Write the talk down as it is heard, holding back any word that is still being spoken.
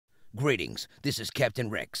Greetings, this is Captain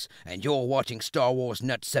Rex, and you're watching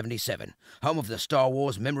Starwarsnut77, home of the Star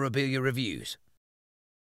Wars memorabilia reviews.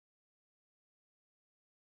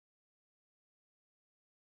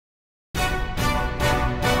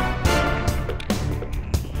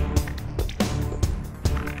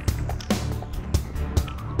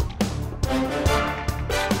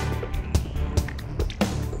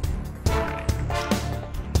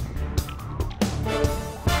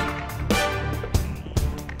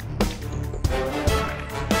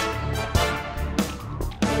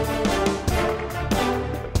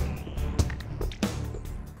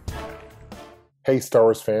 Hey Star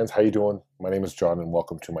Wars fans, how you doing? My name is John and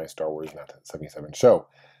welcome to my Starwarsnut77 show.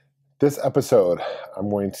 This episode, I'm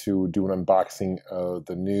going to do an unboxing of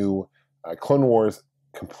the new Clone Wars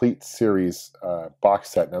Complete Series box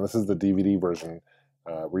set. Now this is the DVD version,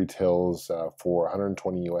 retails for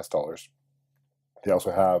 $120 US. They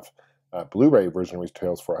also have Blu-ray version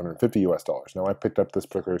retails for $150 US. Now I picked up this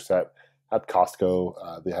particular set at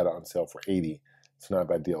Costco. They had it on sale for $80. It's not a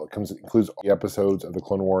bad deal. It includes all the episodes of the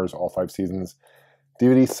Clone Wars, all 5 seasons.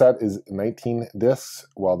 DVD set is 19 discs,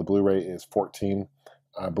 while the Blu-ray is 14.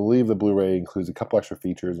 I believe the Blu-ray includes a couple extra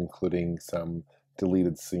features, including some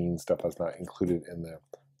deleted scenes, stuff that's not included in the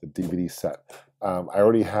DVD set. I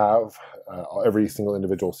already have every single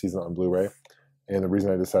individual season on Blu-ray, and the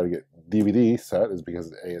reason I decided to get DVD set is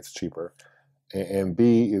because A, it's cheaper, and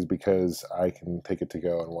B is because I can take it to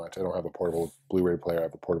go and watch. I don't have a portable Blu-ray player, I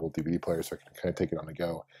have a portable DVD player, so I can kind of take it on the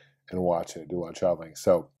go and watch it, do a lot of traveling.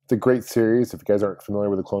 So it's a great series. If you guys aren't familiar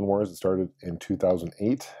with the Clone Wars, it started in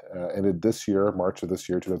 2008, ended this year, March of this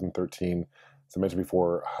year, 2013. As I mentioned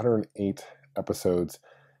before, 108 episodes.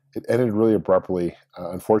 It ended really abruptly,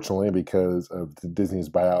 unfortunately, because of Disney's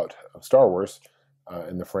buyout of Star Wars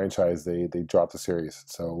and the franchise. They dropped the series.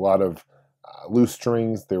 So a lot of loose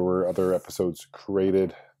strings. There were other episodes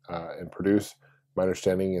created and produced. My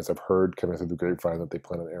understanding is I've heard kind of through the grapevine that they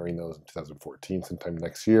plan on airing those in 2014, sometime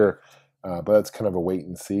next year. But that's kind of a wait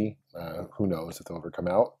and see. Who knows if they'll ever come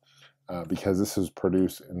out, because this is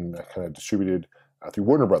produced and kind of distributed through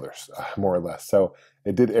Warner Brothers, more or less. So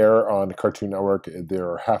it did air on Cartoon Network. There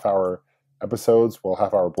are half-hour episodes, well,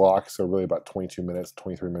 half-hour blocks, so really about 22 minutes,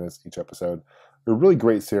 23 minutes each episode. A really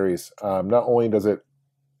great series. Not only does it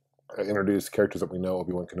introduce characters that we know,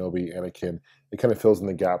 Obi-Wan Kenobi, Anakin. It kind of fills in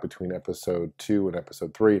the gap between episode 2 and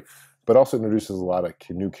episode 3, but also introduces a lot of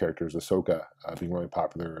new characters. Ahsoka being really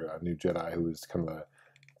popular, a new Jedi who is kind of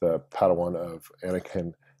the Padawan of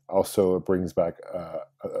Anakin. Also brings back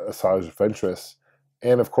Asajj Ventress,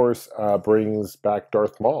 and of course brings back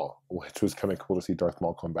Darth Maul, which was kind of cool to see Darth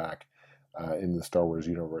Maul come back in the Star Wars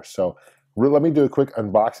universe. So let me do a quick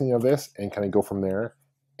unboxing of this and kind of go from there,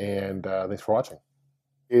 and thanks for watching.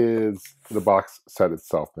 Is the box set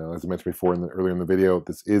itself. Now, as I mentioned before earlier in the video,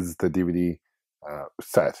 this is the DVD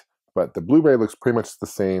set, but the Blu-ray looks pretty much the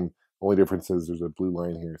same. Only difference is there's a blue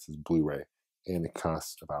line here. It says Blu-ray, and it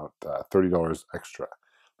costs about $30 extra.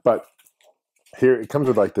 But here it comes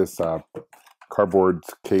with like this cardboard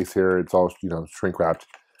case here. It's all shrink wrapped.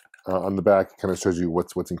 On the back, it kind of shows you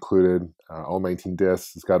what's included. All 19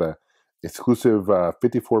 discs. It's got a exclusive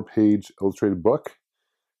 54-page illustrated book.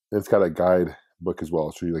 And it's got a guide book as well.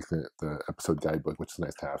 I'll show you like the episode guidebook, which is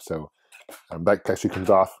nice to have. So that actually comes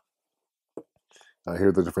off. Here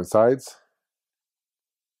are the different sides.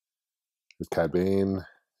 There's Cad Bane.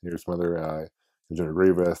 Here's some other General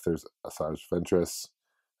Grievous. There's Asajj Ventress.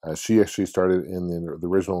 She actually started in the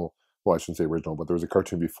original. Well, I shouldn't say original, but there was a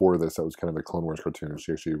cartoon before this that was kind of a Clone Wars cartoon.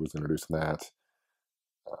 She actually was introduced in that.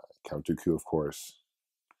 Count Dooku, of course,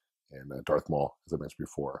 and Darth Maul, as I mentioned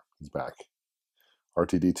before, is back.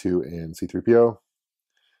 R2-D2 and C-3PO.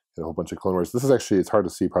 A whole bunch of Clone Wars. This is actually, it's hard to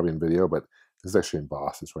see probably in video, but this is actually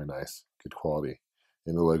embossed. It's really nice. Good quality.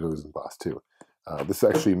 And the logo is embossed too. This is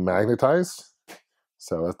actually magnetized.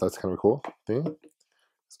 So that's kind of a cool thing.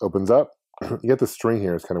 This opens up. You get the string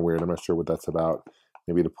here. It's kind of weird. I'm not sure what that's about.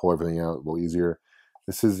 Maybe to pull everything out a little easier.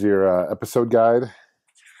 This is your episode guide.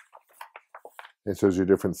 It shows you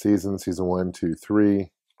different seasons. Season 1, 2,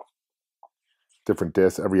 3. Different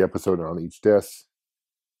discs. Every episode on each disc.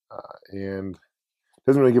 And it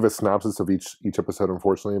doesn't really give a synopsis of each episode,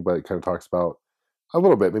 unfortunately, but it kind of talks about a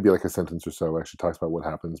little bit, maybe like a sentence or so. Actually talks about what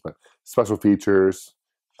happens, but special features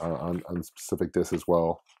on specific discs as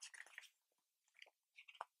well.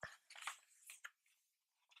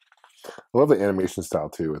 I love the animation style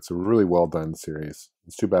too. It's a really well done series.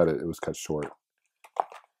 It's too bad it was cut short.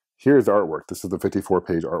 Here's the artwork. This is the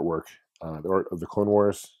 54-page artwork, the art of the Clone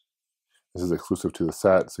Wars. This is exclusive to the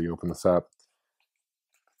set, so you open this up.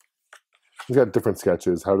 He's got different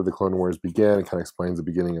sketches. How did the Clone Wars begin? It kind of explains the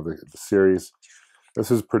beginning of the series. This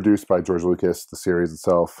is produced by George Lucas, the series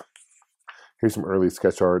itself. Here's some early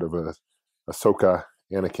sketch art of Ahsoka,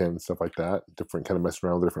 Anakin, stuff like that. Different kind of messing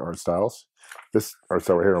around with different art styles. This art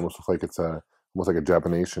style right here almost looks like it's almost like a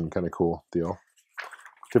Japanese kind of cool deal.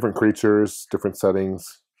 Different creatures, different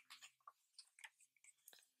settings.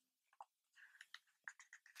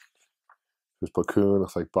 There's Plo Koon,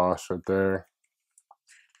 looks like Bosch right there.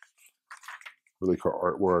 Really cool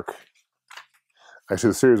artwork.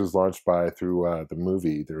 Actually, the series was launched through the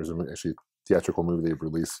movie. There was actually a theatrical movie they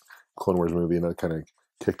released, Clone Wars movie, and that kind of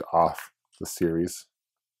kicked off the series.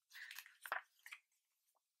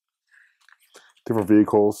 Different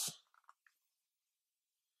vehicles.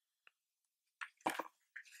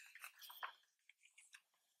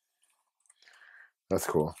 That's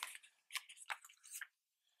cool.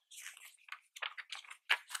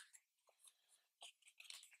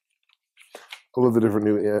 All of the different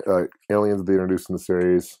new aliens that they introduced in the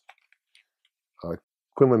series.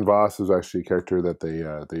 Quinlan Voss is actually a character that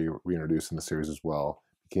they reintroduced in the series as well.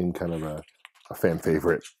 Became kind of a fan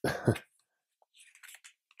favorite.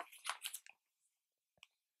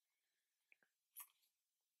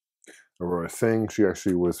 Aurora Singh, she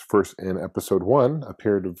actually was first in episode 1,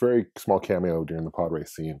 appeared a very small cameo during the pod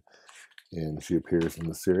race scene, and she appears in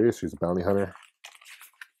the series. She's a bounty hunter.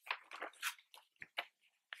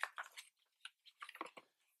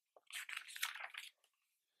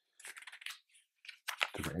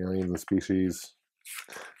 Different aliens and species.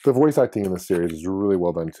 The voice acting in the series is really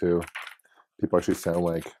well done too. People actually sound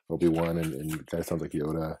like Obi-Wan, and the guy sounds like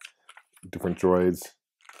Yoda. Different droids,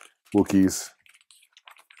 Wookiees.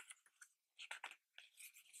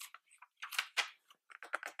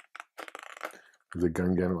 There's a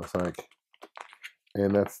Gungan, it looks like.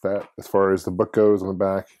 And that's that. As far as the book goes on the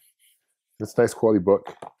back, it's a nice quality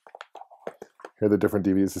book. Here are the different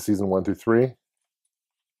DVDs. This is season 1 through 3.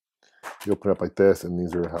 You open it up like this, and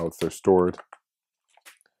these are how they're stored.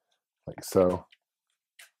 Like so.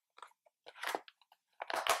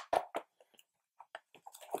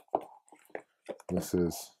 This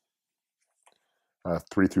is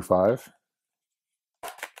 3 through 5.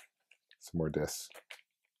 Some more discs.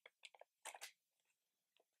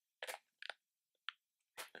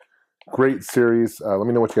 Great series. Let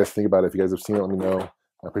me know what you guys think about it. If you guys have seen it, let me know.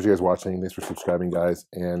 I appreciate you guys watching. Thanks for subscribing, guys.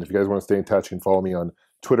 And if you guys want to stay in touch, you can follow me on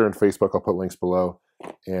Twitter and Facebook. I'll put links below.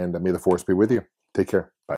 And may the force be with you. Take care. Bye.